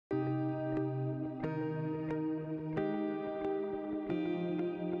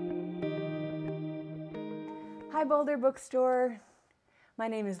Hi Boulder Bookstore. My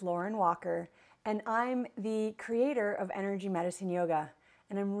name is Lauren Walker and I'm the creator of Energy Medicine Yoga,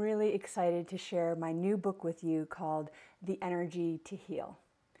 and I'm really excited to share my new book with you called The Energy to Heal.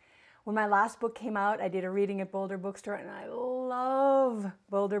 When my last book came out, I did a reading at Boulder Bookstore, and I love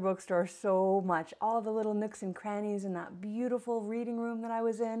Boulder Bookstore so much. All the little nooks and crannies in that beautiful reading room that I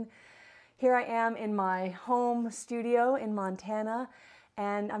was in. Here I am in my home studio in Montana,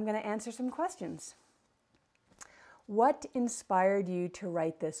 and I'm going to answer some questions. What inspired you to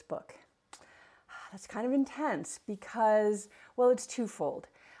write this book? That's kind of intense because, well, it's twofold.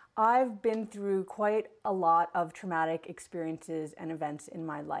 I've been through quite a lot of traumatic experiences and events in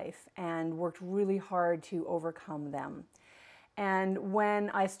my life and worked really hard to overcome them. And when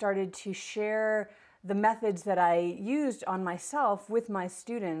I started to share the methods that I used on myself with my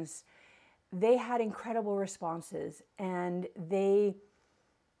students, they had incredible responses, and they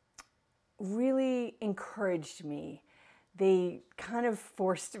really encouraged me. They kind of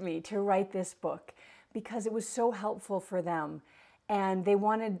forced me to write this book because it was so helpful for them. And they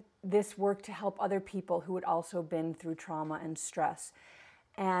wanted this work to help other people who had also been through trauma and stress.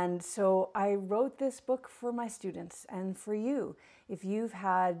 And so I wrote this book for my students and for you. If you've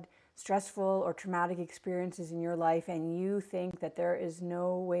had stressful or traumatic experiences in your life and you think that there is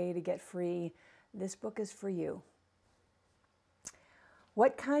no way to get free, this book is for you.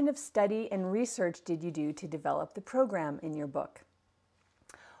 What kind of study and research did you do to develop the program in your book?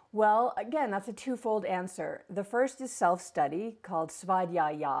 Well, again, that's a twofold answer. The first is self-study, called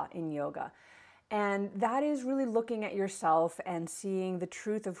Svadhyaya in yoga. And that is really looking at yourself and seeing the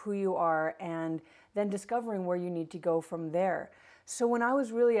truth of who you are and then discovering where you need to go from there. So when I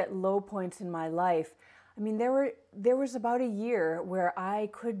was really at low points in my life, I mean, there was about a year where I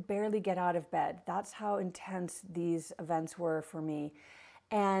could barely get out of bed. That's how intense these events were for me.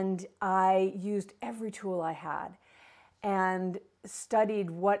 And I used every tool I had and studied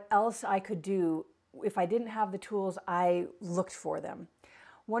what else I could do. If I didn't have the tools, I looked for them.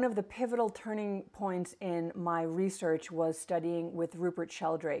 One of the pivotal turning points in my research was studying with Rupert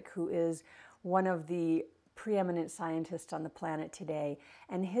Sheldrake, who is one of the preeminent scientists on the planet today.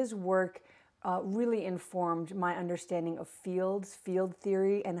 And his work really informed my understanding of fields, field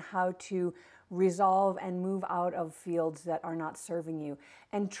theory, and how to resolve and move out of fields that are not serving you.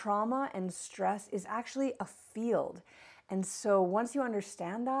 And trauma and stress is actually a field. And so once you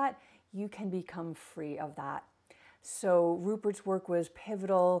understand that, you can become free of that. So Rupert's work was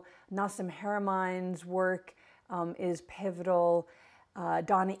pivotal. Nassim Haramine's work is pivotal.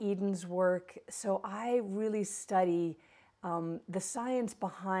 Donna Eden's work. So I really study the science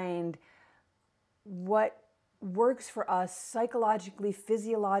behind what works for us psychologically,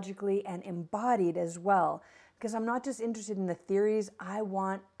 physiologically, and embodied as well. Because I'm not just interested in the theories, I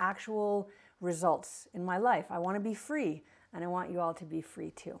want actual results in my life. I want to be free, and I want you all to be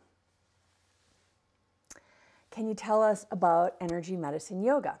free too. Can you tell us about Energy Medicine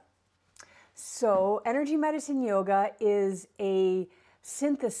Yoga? So Energy Medicine Yoga is a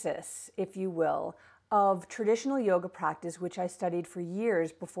synthesis, if you will, of traditional yoga practice, which I studied for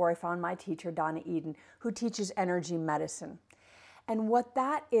years before I found my teacher, Donna Eden, who teaches energy medicine. And what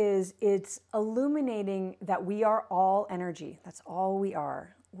that is, it's illuminating that we are all energy. That's all we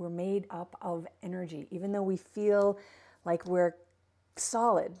are. We're made up of energy. Even though we feel like we're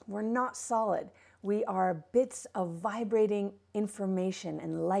solid, we're not solid. We are bits of vibrating information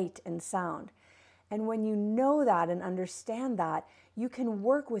and light and sound. And when you know that and understand that, you can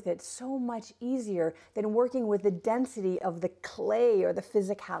work with it so much easier than working with the density of the clay or the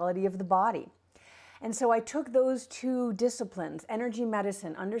physicality of the body. And so I took those two disciplines, energy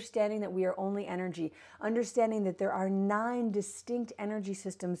medicine, understanding that we are only energy, understanding that there are 9 distinct energy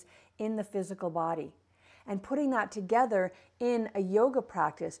systems in the physical body, and putting that together in a yoga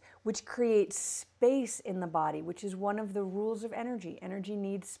practice, which creates space in the body, which is one of the rules of energy. Energy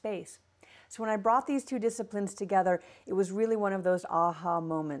needs space. So when I brought these two disciplines together, it was really one of those aha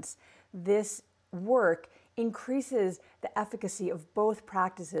moments. This work increases the efficacy of both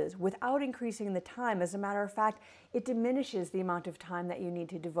practices without increasing the time. As a matter of fact, it diminishes the amount of time that you need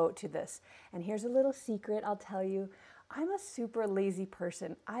to devote to this. And here's a little secret I'll tell you. I'm a super lazy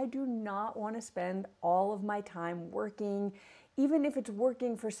person. I do not want to spend all of my time working, even if it's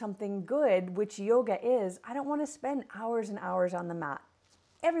working for something good, which yoga is. I don't want to spend hours and hours on the mat.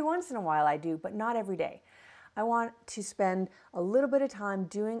 Every once in a while I do, but not every day. I want to spend a little bit of time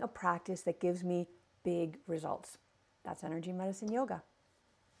doing a practice that gives me big results. That's Energy Medicine Yoga.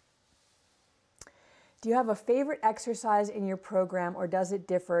 Do you have a favorite exercise in your program, or does it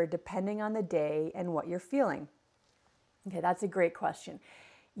differ depending on the day and what you're feeling? Okay, that's a great question.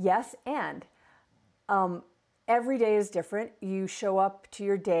 Yes, and Every day is different. You show up to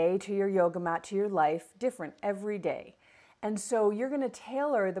your day, to your yoga mat, to your life different every day. And so you're going to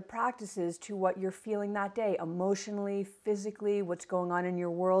tailor the practices to what you're feeling that day, emotionally, physically, what's going on in your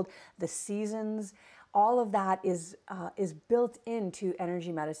world, the seasons. All of that is built into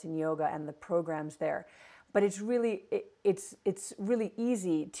energy medicine yoga and the programs there. But it's really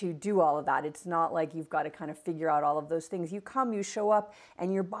easy to do all of that. It's not like you've got to kind of figure out all of those things. You come, you show up,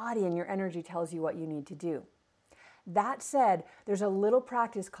 and your body and your energy tells you what you need to do. That said, there's a little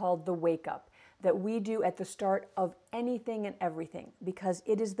practice called the wake up that we do at the start of anything and everything, because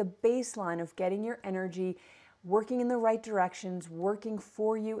it is the baseline of getting your energy working in the right directions, working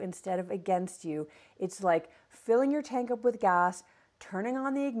for you instead of against you. It's like filling your tank up with gas, turning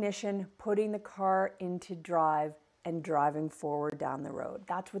on the ignition, putting the car into drive, and driving forward down the road.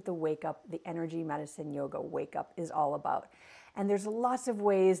 That's what the wake up, the energy medicine yoga wake up is all about. And there's lots of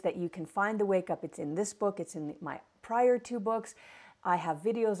ways that you can find the wake up. It's in this book, it's in my prior 2 books. I have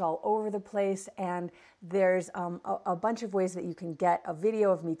videos all over the place, and there's a bunch of ways that you can get a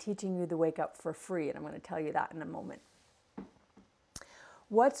video of me teaching you the wake up for free, and I'm going to tell you that in a moment.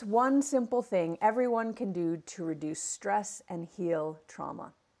 What's one simple thing everyone can do to reduce stress and heal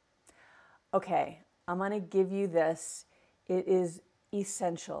trauma? Okay, I'm going to give you this. It is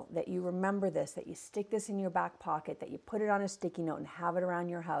essential that you remember this, that you stick this in your back pocket, that you put it on a sticky note and have it around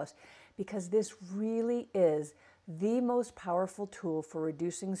your house, because this really is the most powerful tool for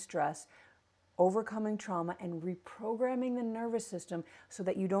reducing stress, overcoming trauma, and reprogramming the nervous system so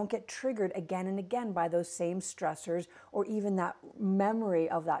that you don't get triggered again and again by those same stressors or even that memory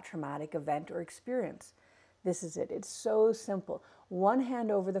of that traumatic event or experience. This is it. It's so simple. One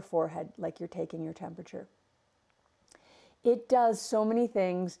hand over the forehead like you're taking your temperature. It does so many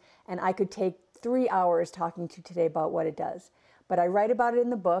things, and I could take 3 hours talking to you today about what it does. But I write about it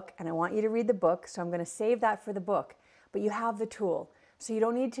in the book, and I want you to read the book, so I'm going to save that for the book. But you have the tool, so you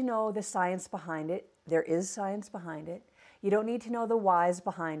don't need to know the science behind it. There is science behind it. You don't need to know the whys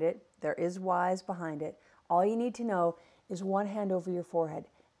behind it. There is whys behind it. All you need to know is one hand over your forehead.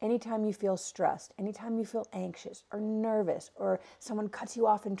 Anytime you feel stressed, anytime you feel anxious or nervous, or someone cuts you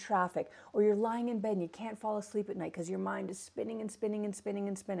off in traffic, or you're lying in bed and you can't fall asleep at night because your mind is spinning and spinning and spinning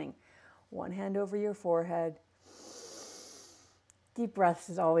and spinning. One hand over your forehead. Deep breaths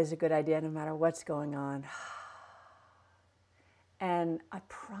is always a good idea no matter what's going on. And I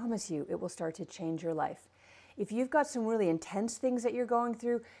promise you, it will start to change your life. If you've got some really intense things that you're going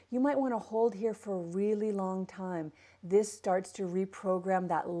through, you might want to hold here for a really long time. This starts to reprogram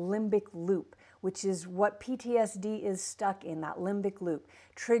that limbic loop, which is what PTSD is stuck in, that limbic loop.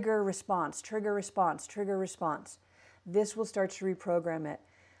 Trigger, response, trigger, response, trigger, response. This will start to reprogram it.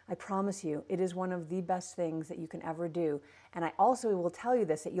 I promise you, it is one of the best things that you can ever do. And I also will tell you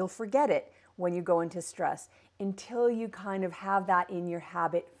this, that you'll forget it when you go into stress until you kind of have that in your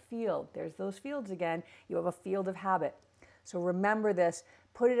habit field. There's those fields again. You have a field of habit. So remember this,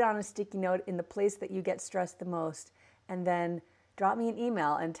 put it on a sticky note in the place that you get stressed the most, and then drop me an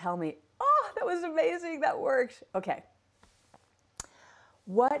email and tell me, oh, that was amazing, that worked. Okay.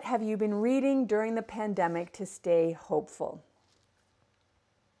 What have you been reading during the pandemic to stay hopeful?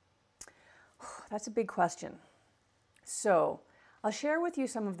 That's a big question. So I'll share with you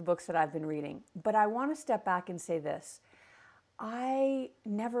some of the books that I've been reading, but I want to step back and say this. I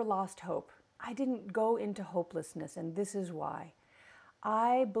never lost hope. I didn't go into hopelessness, and this is why.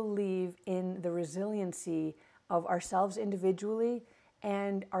 I believe in the resiliency of ourselves individually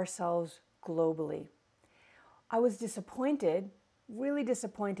and ourselves globally. I was disappointed, really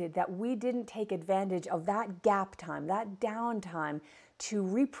disappointed, that we didn't take advantage of that gap time, that downtime, to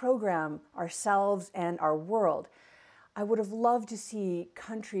reprogram ourselves and our world. I would have loved to see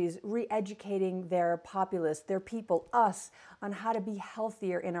countries re-educating their populace, their people, us, on how to be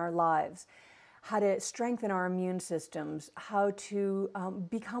healthier in our lives, how to strengthen our immune systems, how to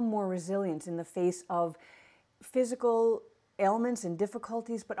become more resilient in the face of physical ailments and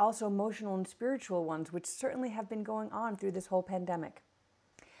difficulties, but also emotional and spiritual ones, which certainly have been going on through this whole pandemic.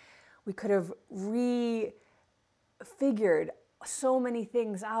 We could have refigured so many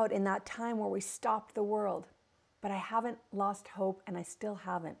things out in that time where we stopped the world. But I haven't lost hope, and I still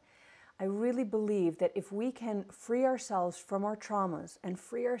haven't. I really believe that if we can free ourselves from our traumas and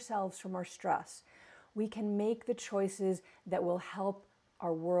free ourselves from our stress, we can make the choices that will help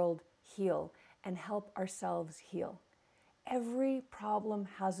our world heal and help ourselves heal. Every problem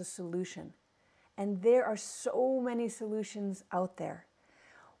has a solution, and there are so many solutions out there.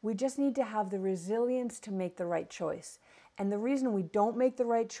 We just need to have the resilience to make the right choice. And the reason we don't make the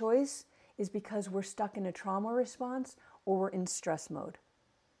right choice is because we're stuck in a trauma response or we're in stress mode.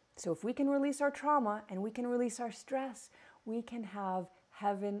 So if we can release our trauma and we can release our stress, we can have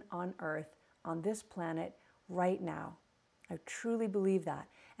heaven on earth on this planet right now. I truly believe that.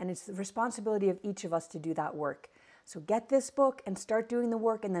 And it's the responsibility of each of us to do that work. So get this book and start doing the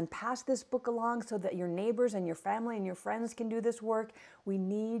work, and then pass this book along so that your neighbors and your family and your friends can do this work. We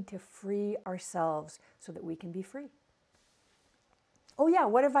need to free ourselves so that we can be free. Oh yeah,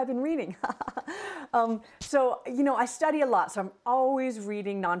 what have I been reading? I study a lot, so I'm always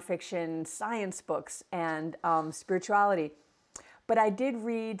reading nonfiction, science books, and spirituality. But I did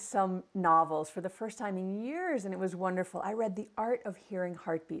read some novels for the first time in years, and it was wonderful. I read The Art of Hearing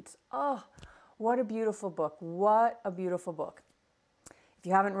Heartbeats. Oh, what a beautiful book. What a beautiful book. If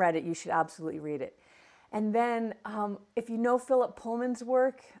you haven't read it, you should absolutely read it. And then if you know Philip Pullman's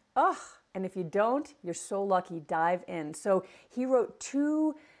work, and if you don't, you're so lucky, dive in. So he wrote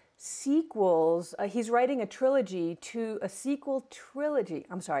 2 sequels. He's writing a prequel trilogy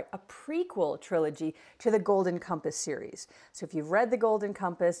to the Golden Compass series. So if you've read the Golden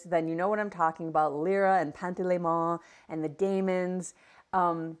Compass, then you know what I'm talking about, Lyra and Pantaleimon and the Daemons.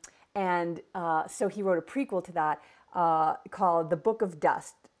 So he wrote a prequel to that called The Book of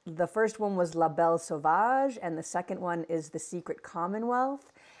Dust. The first one was La Belle Sauvage, and the second one is The Secret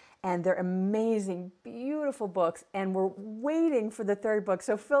Commonwealth. And they're amazing, beautiful books, and we're waiting for the 3rd book.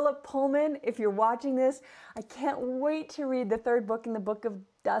 So Philip Pullman, if you're watching this, I can't wait to read the 3rd book in the Book of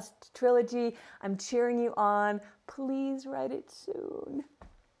Dust trilogy. I'm cheering you on. Please write it soon.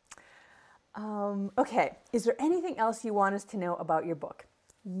 Okay, is there anything else you want us to know about your book?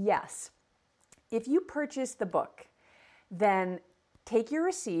 Yes. If you purchase the book, then take your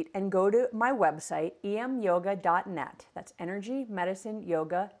receipt and go to my website, emyoga.net. That's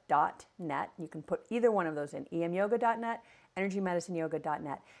energymedicineyoga.net. You can put either one of those in, emyoga.net,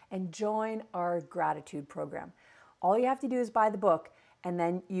 energymedicineyoga.net, and join our gratitude program. All you have to do is buy the book, and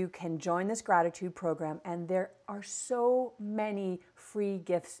then you can join this gratitude program, and there are so many free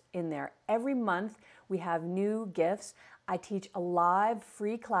gifts in there. Every month we have new gifts. I teach a live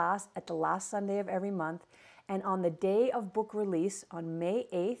free class at the last Sunday of every month. And on the day of book release, on May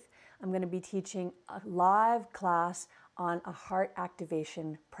 8th, I'm going to be teaching a live class on a heart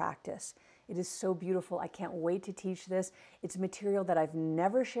activation practice. It is so beautiful. I can't wait to teach this. It's material that I've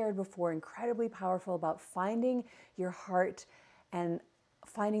never shared before, incredibly powerful about finding your heart and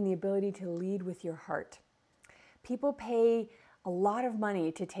finding the ability to lead with your heart. People pay a lot of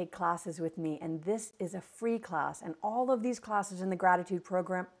money to take classes with me, and this is a free class, and all of these classes in the gratitude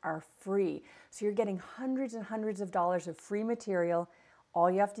program are free. So you're getting hundreds and hundreds of dollars of free material. All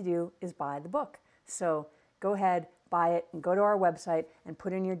you have to do is buy the book. So go ahead, buy it, and go to our website and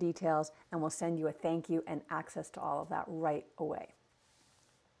put in your details, and we'll send you a thank you and access to all of that right away.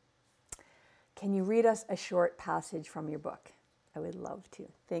 Can you read us a short passage from your book? I would love to.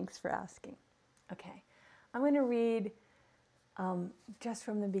 Thanks for asking. Okay, I'm going to read just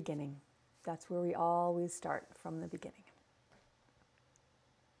from the beginning. That's where we always start, from the beginning.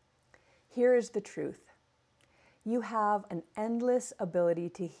 Here is the truth. You have an endless ability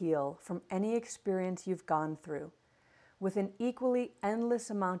to heal from any experience you've gone through, with an equally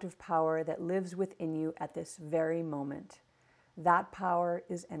endless amount of power that lives within you at this very moment. That power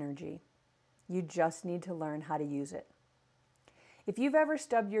is energy. You just need to learn how to use it. If you've ever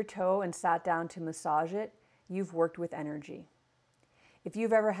stubbed your toe and sat down to massage it, you've worked with energy. If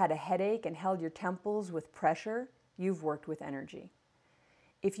you've ever had a headache and held your temples with pressure, you've worked with energy.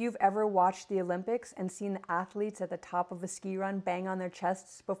 If you've ever watched the Olympics and seen the athletes at the top of a ski run bang on their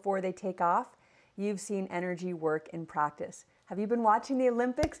chests before they take off, you've seen energy work in practice. Have you been watching the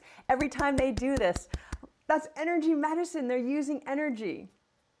Olympics? Every time they do this, that's energy medicine. They're using energy.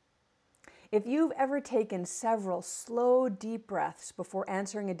 If you've ever taken several slow, deep breaths before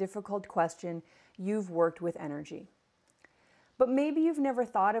answering a difficult question, you've worked with energy. But maybe you've never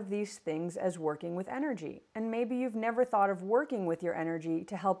thought of these things as working with energy, and maybe you've never thought of working with your energy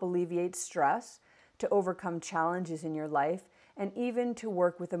to help alleviate stress, to overcome challenges in your life, and even to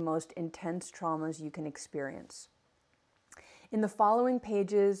work with the most intense traumas you can experience. In the following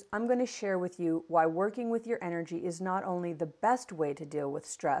pages, I'm going to share with you why working with your energy is not only the best way to deal with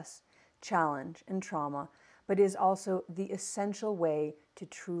stress, challenge, and trauma, but is also the essential way to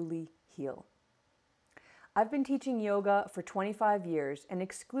truly heal. I've been teaching yoga for 25 years and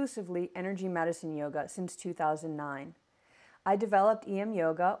exclusively energy medicine yoga since 2009. I developed EM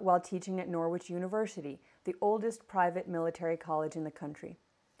Yoga while teaching at Norwich University, the oldest private military college in the country.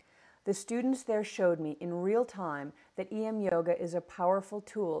 The students there showed me in real time that EM Yoga is a powerful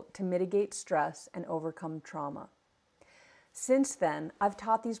tool to mitigate stress and overcome trauma. Since then, I've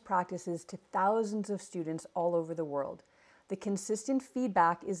taught these practices to thousands of students all over the world. The consistent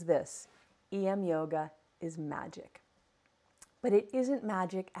feedback is this: EM Yoga is magic. But it isn't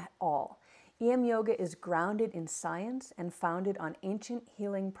magic at all. EM Yoga is grounded in science and founded on ancient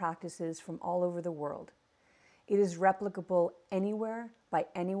healing practices from all over the world. It is replicable anywhere by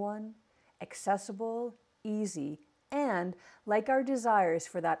anyone, accessible, easy, and, like our desires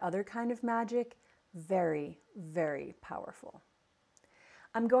for that other kind of magic, very, very powerful.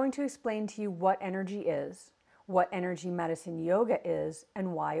 I'm going to explain to you what energy is, what energy medicine yoga is,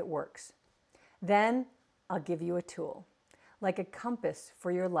 and why it works. Then I'll give you a tool, like a compass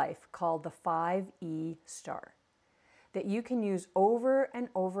for your life called the 5E star, that you can use over and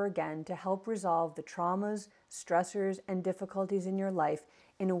over again to help resolve the traumas, stressors, and difficulties in your life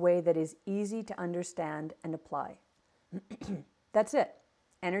in a way that is easy to understand and apply. That's it.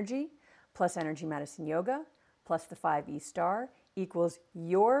 Energy plus energy medicine yoga plus the 5E star equals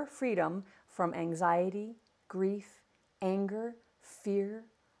your freedom from anxiety, grief, anger, fear,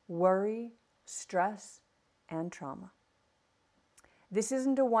 worry, stress, and trauma. This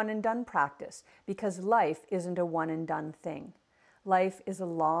isn't a one and done practice because life isn't a one and done thing. Life is a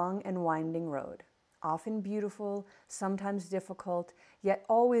long and winding road, often beautiful, sometimes difficult, yet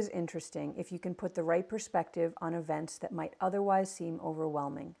always interesting if you can put the right perspective on events that might otherwise seem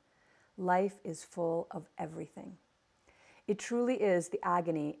overwhelming. Life is full of everything. It truly is the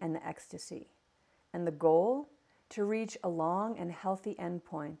agony and the ecstasy. And the goal? To reach a long and healthy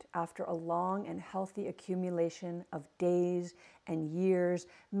endpoint after a long and healthy accumulation of days and years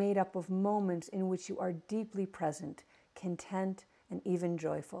made up of moments in which you are deeply present, content, and even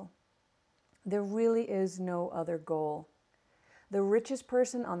joyful. There really is no other goal. The richest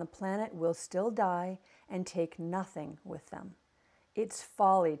person on the planet will still die and take nothing with them. It's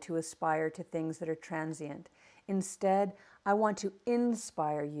folly to aspire to things that are transient. Instead, I want to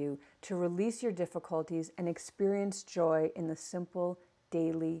inspire you to release your difficulties and experience joy in the simple,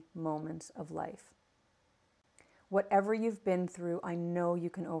 daily moments of life. Whatever you've been through, I know you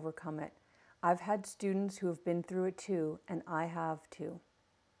can overcome it. I've had students who have been through it too, and I have too.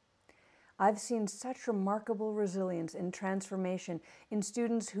 I've seen such remarkable resilience and transformation in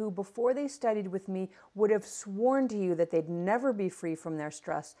students who, before they studied with me, would have sworn to you that they'd never be free from their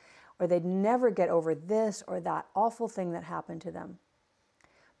stress, or they'd never get over this or that awful thing that happened to them.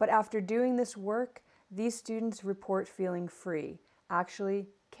 But after doing this work, these students report feeling free, actually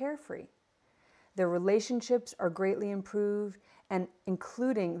carefree. Their relationships are greatly improved, and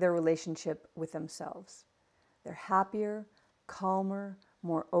including their relationship with themselves. They're happier, calmer,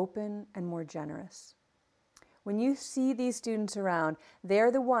 more open, and more generous. When you see these students around,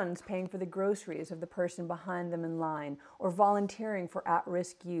 they're the ones paying for the groceries of the person behind them in line, or volunteering for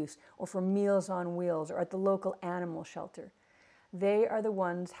at-risk use, or for Meals on Wheels, or at the local animal shelter. They are the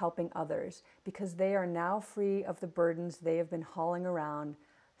ones helping others because they are now free of the burdens they have been hauling around,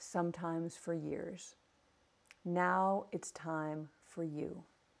 sometimes for years. Now it's time for you.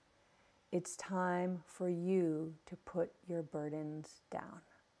 It's time for you to put your burdens down.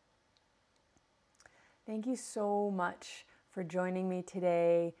 Thank you so much for joining me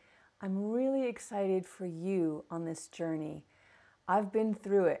today. I'm really excited for you on this journey. I've been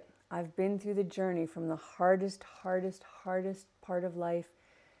through it. I've been through the journey from the hardest part of life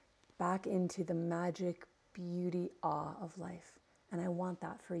back into the magic, beauty, awe of life. And I want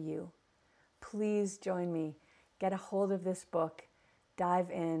that for you. Please join me. Get a hold of this book, dive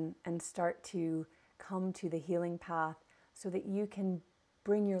in, and start to come to the healing path so that you can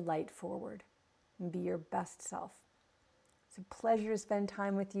bring your light forward and be your best self. It's a pleasure to spend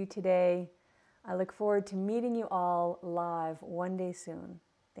time with you today. I look forward to meeting you all live one day soon.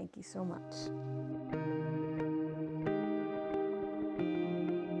 Thank you so much.